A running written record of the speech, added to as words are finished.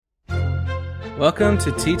Welcome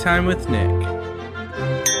to Tea Time with Nick.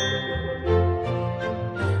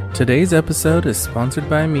 Today's episode is sponsored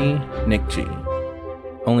by me, Nick G.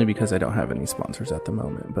 Only because I don't have any sponsors at the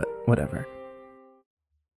moment, but whatever.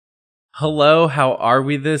 Hello, how are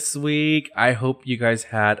we this week? I hope you guys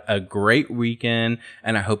had a great weekend,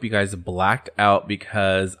 and I hope you guys blacked out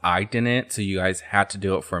because I didn't, so you guys had to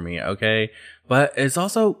do it for me, okay? But it's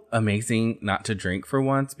also amazing not to drink for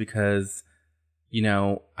once because, you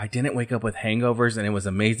know, I didn't wake up with hangovers, and it was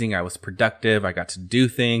amazing. I was productive. I got to do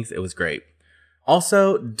things. It was great.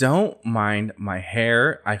 Also, don't mind my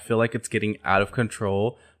hair. I feel like it's getting out of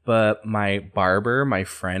control. But my barber, my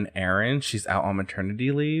friend Erin, she's out on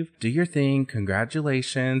maternity leave. Do your thing.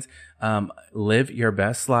 Congratulations. Live your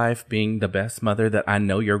best life being the best mother that I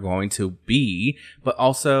know you're going to be. But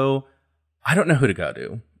also, I don't know who to go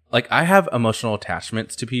to. Like, I have emotional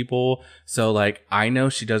attachments to people. So, like, I know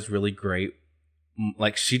she does really great.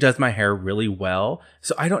 Like, she does my hair really well.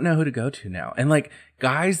 So I don't know who to go to now. And, like,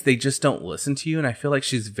 guys, they just don't listen to you. And I feel like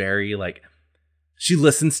she's very, like, she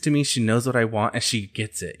listens to me. She knows what I want and she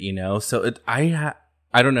gets it, you know? So I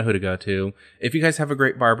don't know who to go to. If you guys have a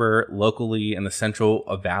great barber locally in the Central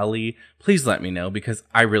Valley, please let me know because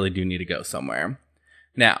I really do need to go somewhere.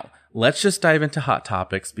 Now, let's just dive into hot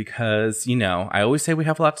topics because, you know, I always say we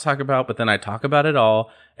have a lot to talk about, but then I talk about it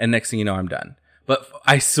all and next thing you know, I'm done. But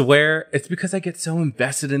I swear it's because I get so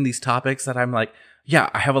invested in these topics that I'm like, yeah,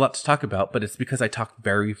 I have a lot to talk about, but it's because I talk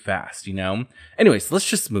very fast, you know? Anyways, let's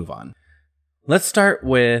just move on. Let's start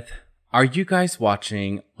with, are you guys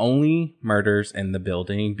watching Only Murders in the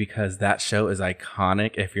Building? Because that show is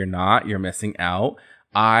iconic. If you're not, you're missing out.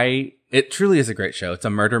 It truly is a great show. It's a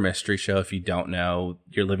murder mystery show. If you don't know,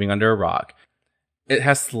 you're living under a rock. It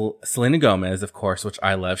has Selena Gomez, of course, which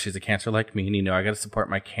I love. She's a cancer like me, and you know I got to support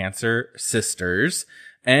my cancer sisters.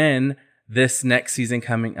 And this next season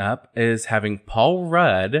coming up is having Paul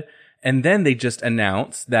Rudd, and then they just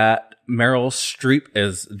announced that Meryl Streep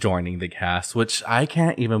is joining the cast, which I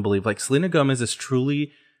can't even believe. Like, Selena Gomez is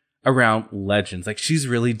truly around legends. Like, she's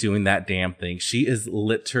really doing that damn thing. She is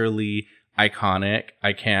literally iconic.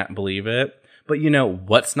 I can't believe it. But you know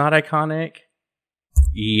what's not iconic?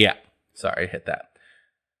 Yeah. Sorry, I hit that.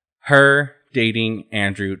 Her dating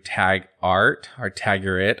Andrew Taggart,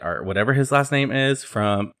 or whatever his last name is,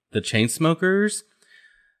 from the Chainsmokers.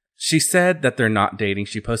 She said that they're not dating.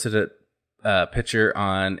 She posted a picture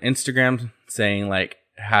on Instagram saying, like,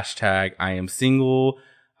 hashtag I am single.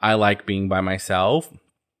 I like being by myself.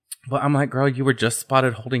 But I'm like, girl, you were just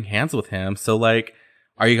spotted holding hands with him. So, like,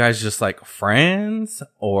 are you guys just, like, friends?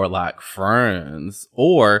 Or, like, friends?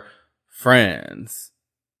 Or friends?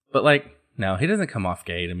 But, like, no, he doesn't come off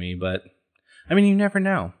gay to me, but I mean, you never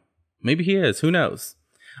know. Maybe he is. Who knows?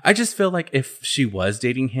 I just feel like if she was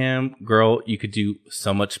dating him, girl, you could do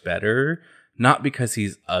so much better. Not because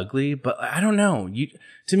he's ugly, but I don't know.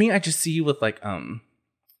 To me, I just see you with like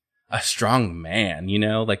a strong man, you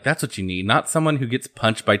know? Like, that's what you need. Not someone who gets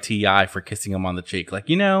punched by T.I. for kissing him on the cheek. Like,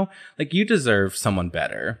 you know, like, you deserve someone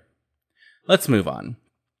better. Let's move on.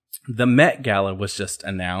 The Met Gala was just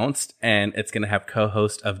announced, and it's going to have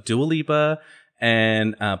co-host of Dua Lipa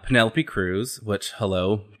and Penelope Cruz, which,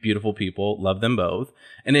 hello, beautiful people, love them both.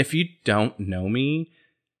 And if you don't know me,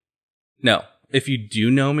 if you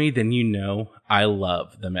do know me, then you know I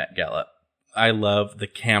love the Met Gala. I love the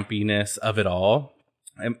campiness of it all.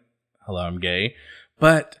 I'm gay,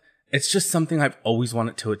 but it's just something I've always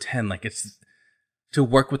wanted to attend. Like, it's to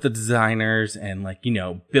work with the designers and, like, you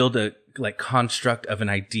know, build a like construct of an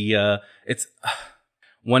idea. It's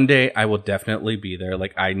one day I will definitely be there.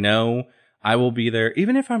 Like, I know I will be there,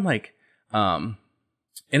 even if I'm like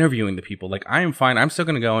interviewing the people. Like, I am fine. I'm still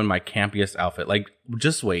gonna go in my campiest outfit. Like,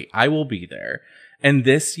 just wait, I will be there. And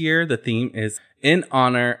this year the theme is in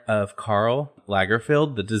honor of Karl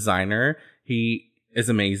Lagerfeld, the designer. He is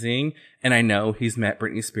amazing, and I know he's met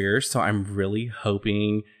Britney Spears, so I'm really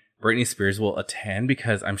hoping Britney Spears will attend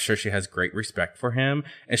because I'm sure she has great respect for him,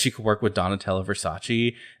 and she could work with Donatella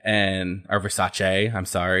Versace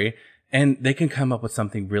and they can come up with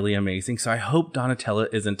something really amazing. So I hope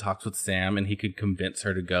Donatella is in talks with Sam and he could convince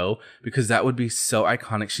her to go, because that would be so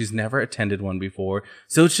iconic. She's never attended one before.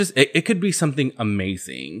 So it's just, it could be something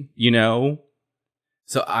amazing, you know?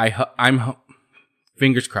 So I'm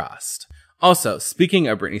fingers crossed. Also, speaking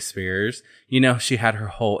of Britney Spears, you know, she had her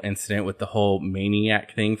whole incident with the whole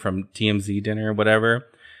maniac thing from TMZ dinner or whatever.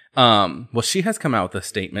 Well, she has come out with a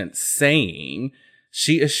statement saying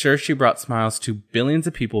she is sure she brought smiles to billions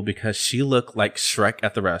of people because she looked like Shrek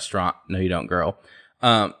at the restaurant. No, you don't, girl.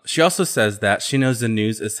 She also says that she knows the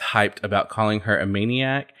news is hyped about calling her a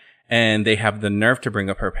maniac and they have the nerve to bring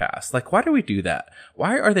up her past. Like, why do we do that?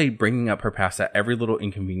 Why are they bringing up her past at every little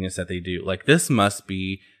inconvenience that they do? Like, this must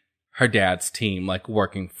be her dad's team, like,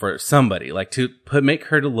 working for somebody, like, to make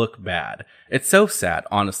her to look bad. It's so sad,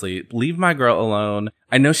 honestly. Leave my girl alone.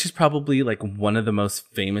 I know she's probably, like, one of the most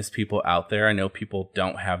famous people out there. I know people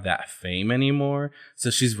don't have that fame anymore, so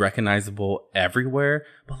she's recognizable everywhere,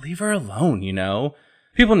 but leave her alone, you know?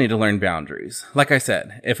 People need to learn boundaries. Like I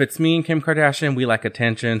said, if it's me and Kim Kardashian, we like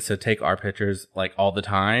attention, so take our pictures like all the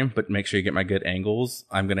time, but make sure you get my good angles.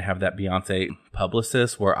 I'm going to have that Beyonce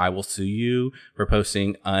publicist where I will sue you for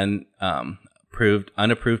posting unapproved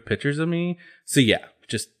pictures of me. So yeah,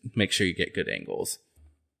 just make sure you get good angles.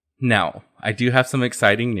 Now, I do have some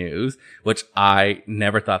exciting news, which I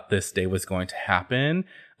never thought this day was going to happen.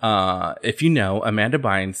 If you know, Amanda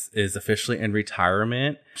Bynes is officially in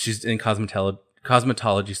retirement. She's in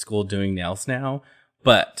cosmetology school doing nails now,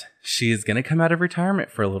 but she is going to come out of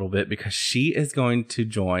retirement for a little bit because she is going to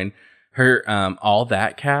join her All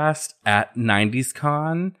That cast at 90s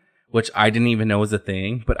Con, which I didn't even know was a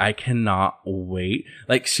thing, but I cannot wait.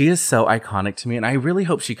 Like, she is so iconic to me, and I really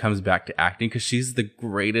hope she comes back to acting because she's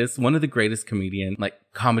one of the greatest comedian, like,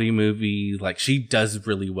 comedy movie. Like, she does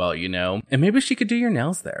really well, you know? And maybe she could do your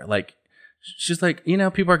nails there. Like, she's like, you know,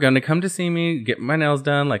 people are going to come to see me, get my nails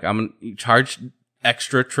done. Like, I'm going to charge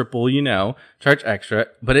extra, triple, you know, charge extra.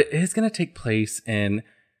 But it is going to take place in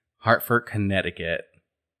Hartford, Connecticut.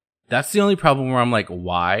 That's the only problem where I'm like,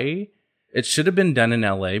 why? It should have been done in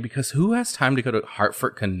LA because who has time to go to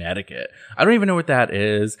Hartford, Connecticut? I don't even know what that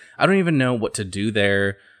is. I don't even know what to do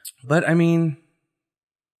there. But I mean,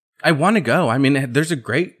 I want to go. I mean, there's a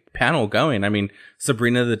great panel going. I mean,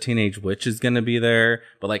 Sabrina the Teenage Witch is going to be there,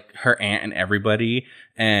 but like her aunt and everybody,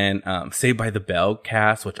 and Saved by the Bell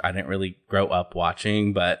cast, which I didn't really grow up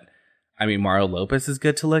watching, but I mean, Mario Lopez is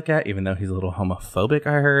good to look at, even though he's a little homophobic,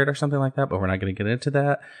 I heard, or something like that, but we're not going to get into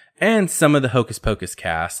that. And some of the Hocus Pocus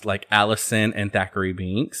cast, like Allison and Thackeray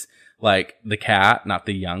Binks, like the cat, not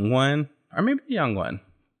the young one, or maybe the young one.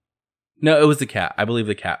 No, it was the cat. I believe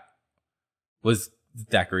the cat was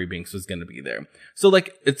Thackeray Binks was going to be there. So,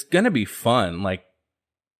 like, it's going to be fun. Like,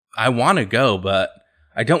 I want to go, but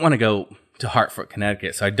I don't want to go to Hartford,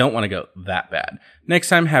 Connecticut, so I don't want to go that bad. Next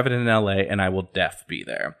time, have it in LA, and I will be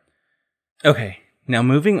there. Okay, now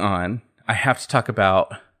moving on, I have to talk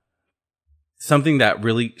about something that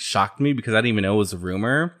really shocked me because I didn't even know it was a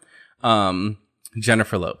rumor.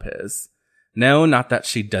 Jennifer Lopez. No, not that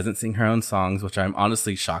she doesn't sing her own songs, which I'm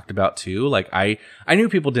honestly shocked about too. Like, I knew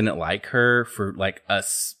people didn't like her for like a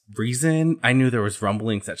reason. I knew there was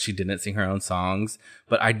rumblings that she didn't sing her own songs,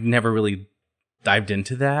 but I never really dived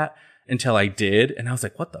into that until I did. And I was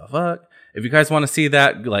like, what the fuck? If you guys want to see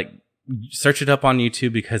that, like, search it up on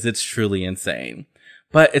YouTube because it's truly insane.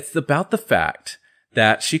 But it's about the fact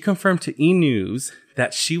that she confirmed to E! News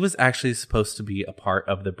that she was actually supposed to be a part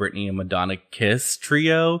of the Britney and Madonna KISS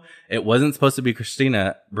trio. It wasn't supposed to be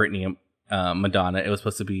Christina, Britney, and Madonna. It was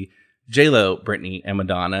supposed to be J-Lo, Britney, and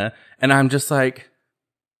Madonna. And I'm just like,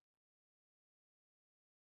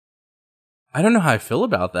 I don't know how I feel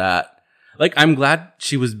about that. Like, I'm glad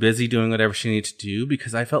she was busy doing whatever she needed to do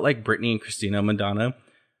because I felt like Britney and Christina Madonna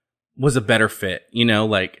was a better fit, you know,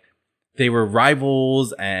 like they were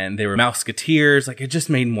rivals and they were Mouseketeers. Like, it just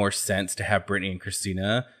made more sense to have Britney and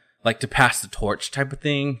Christina, like, to pass the torch type of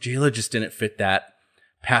thing. J-Lo just didn't fit that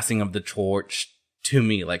passing of the torch to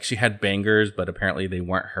me. Like, she had bangers, but apparently they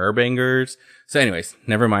weren't her bangers. So anyways,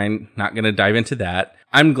 never mind. Not going to dive into that.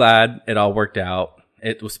 I'm glad it all worked out.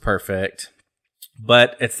 It was perfect.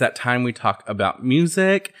 But it's that time we talk about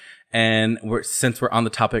music. And since we're on the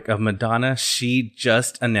topic of Madonna, she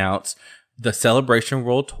just announced the Celebration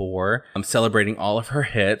World Tour, celebrating all of her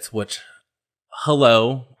hits, which,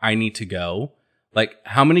 hello, I need to go. Like,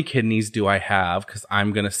 how many kidneys do I have? Because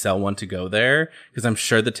I'm going to sell one to go there because I'm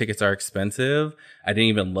sure the tickets are expensive. I didn't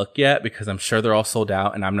even look yet because I'm sure they're all sold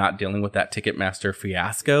out and I'm not dealing with that Ticketmaster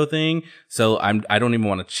fiasco thing. So I don't even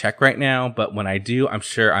want to check right now. But when I do, I'm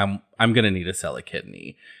sure I'm going to need to sell a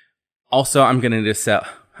kidney. Also, I'm going to need to sell...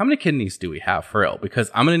 How many kidneys do we have for real? Because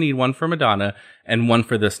I'm going to need one for Madonna and one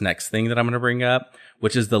for this next thing that I'm going to bring up,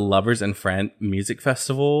 which is the Lovers and Friend Music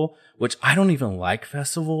Festival, which I don't even like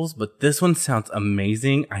festivals, but this one sounds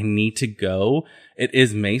amazing. I need to go. It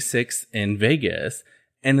is May 6th in Vegas,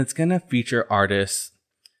 and it's going to feature artists.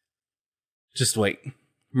 Just wait.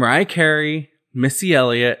 Mariah Carey, Missy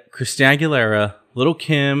Elliott, Christina Aguilera, Lil'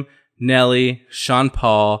 Kim, Nelly, Sean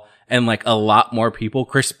Paul, and like a lot more people,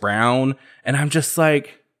 Chris Brown. And I'm just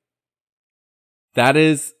like, that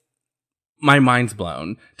is my mind's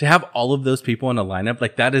blown to have all of those people in a lineup.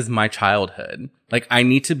 Like, that is my childhood. Like, I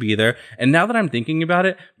need to be there. And now that I'm thinking about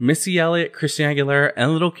it, Missy Elliott, Christina Aguilera,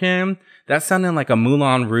 and Lil' Kim, that sounded like a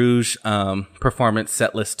Moulin Rouge performance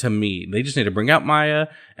set list to me. They just need to bring out Maya.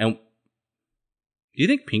 And do you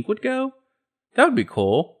think Pink would go? That would be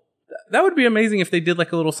cool. That would be amazing if they did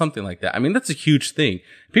like a little something like that. I mean, that's a huge thing.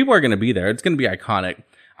 People are going to be there. It's going to be iconic.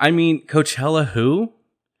 I mean, Coachella who?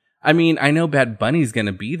 I mean, I know Bad Bunny's going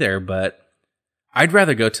to be there, but I'd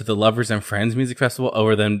rather go to the Lovers and Friends Music Festival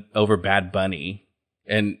over Bad Bunny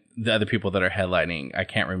and the other people that are headlining. I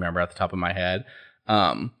can't remember at the top of my head.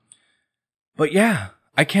 But yeah,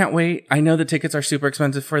 I can't wait. I know the tickets are super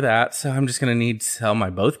expensive for that, so I'm just going to need to sell my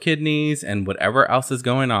both kidneys and whatever else is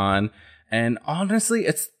going on. And honestly,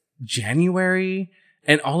 it's January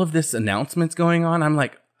and all of this announcements going on. I'm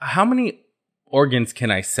like, how many organs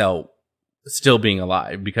can I sell still being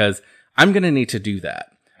alive? Because I'm going to need to do that.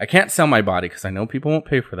 I can't sell my body because I know people won't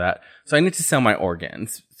pay for that. So I need to sell my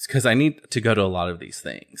organs because I need to go to a lot of these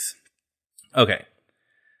things. Okay,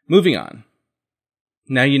 moving on.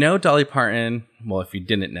 Now, you know, Dolly Parton, well, if you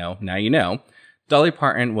didn't know, now you know, Dolly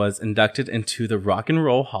Parton was inducted into the Rock and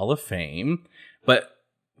Roll Hall of Fame, but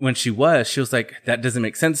when she was like, that doesn't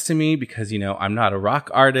make sense to me because, you know, I'm not a rock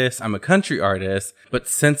artist. I'm a country artist. But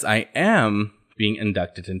since I am being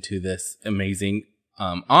inducted into this amazing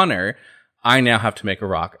honor, I now have to make a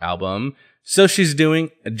rock album. So she's doing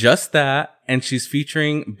just that. And she's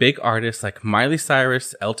featuring big artists like Miley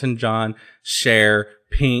Cyrus, Elton John, Cher,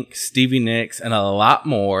 Pink, Stevie Nicks, and a lot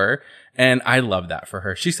more. And I love that for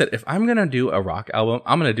her. She said, if I'm going to do a rock album,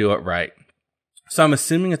 I'm going to do it right. So I'm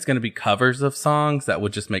assuming it's going to be covers of songs. That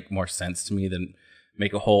would just make more sense to me than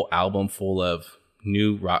make a whole album full of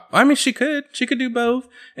new rock. I mean, she could do both.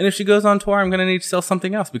 And if she goes on tour, I'm going to need to sell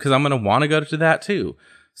something else because I'm going to want to go to that too.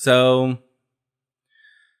 So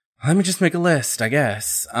let me just make a list, I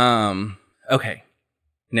guess. Okay.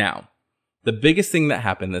 Now, the biggest thing that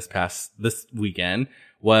happened this weekend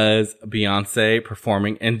was Beyonce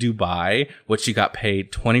performing in Dubai, which she got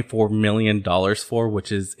paid $24 million for,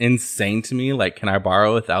 which is insane to me. Like, can I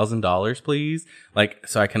borrow $1,000, please? Like,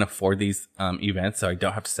 so I can afford these events so I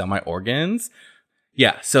don't have to sell my organs.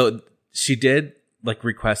 Yeah, so she did like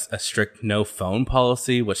request a strict no phone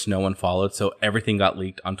policy, which no one followed. So everything got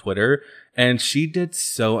leaked on Twitter. And she did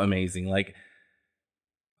so amazing. Like,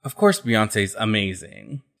 of course, Beyonce's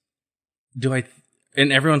amazing.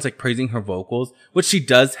 And everyone's like praising her vocals, which she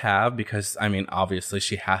does have because, I mean, obviously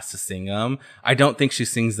she has to sing them. I don't think she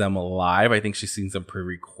sings them live. I think she sings them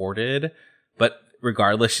pre-recorded, but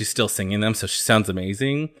regardless, she's still singing them. So she sounds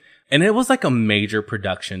amazing. And it was like a major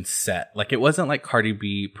production set. Like, it wasn't like Cardi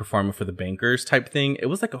B performing for the Bankers type thing. It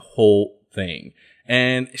was like a whole thing.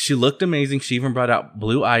 And she looked amazing. She even brought out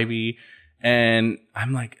Blue Ivy. And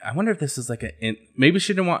I'm like, I wonder if this is like maybe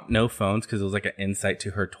she didn't want no phones because it was like an insight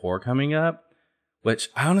to her tour coming up. Which,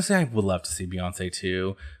 I would love to see Beyonce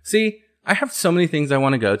too. See, I have so many things I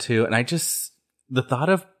want to go to, and the thought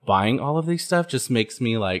of buying all of these stuff just makes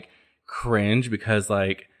me like cringe because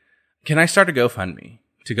like, can I start a GoFundMe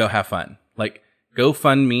to go have fun? Like,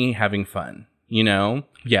 GoFundMe having fun, you know?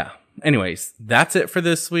 Yeah. Anyways, that's it for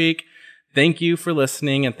this week. Thank you for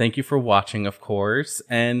listening and thank you for watching, of course.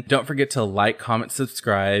 And don't forget to like, comment,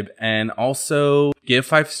 subscribe, and also give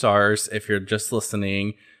 5 stars if you're just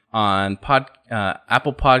listening on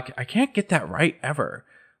Apple Pod. I can't get that right ever.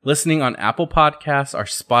 Listening on Apple Podcasts or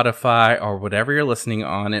Spotify or whatever you're listening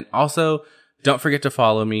on. And also, don't forget to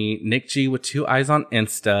follow me, Nick G with 2 eyes on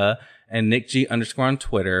Insta and Nick G _ on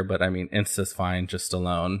Twitter. But I mean, Insta's fine just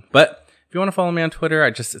alone. But if you want to follow me on Twitter,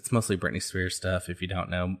 it's mostly Britney Spears stuff. If you don't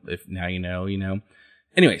know, if now you know, you know.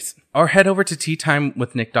 Anyways, or head over to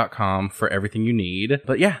teatimewithnick.com for everything you need.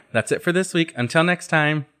 But yeah, that's it for this week. Until next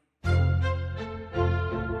time.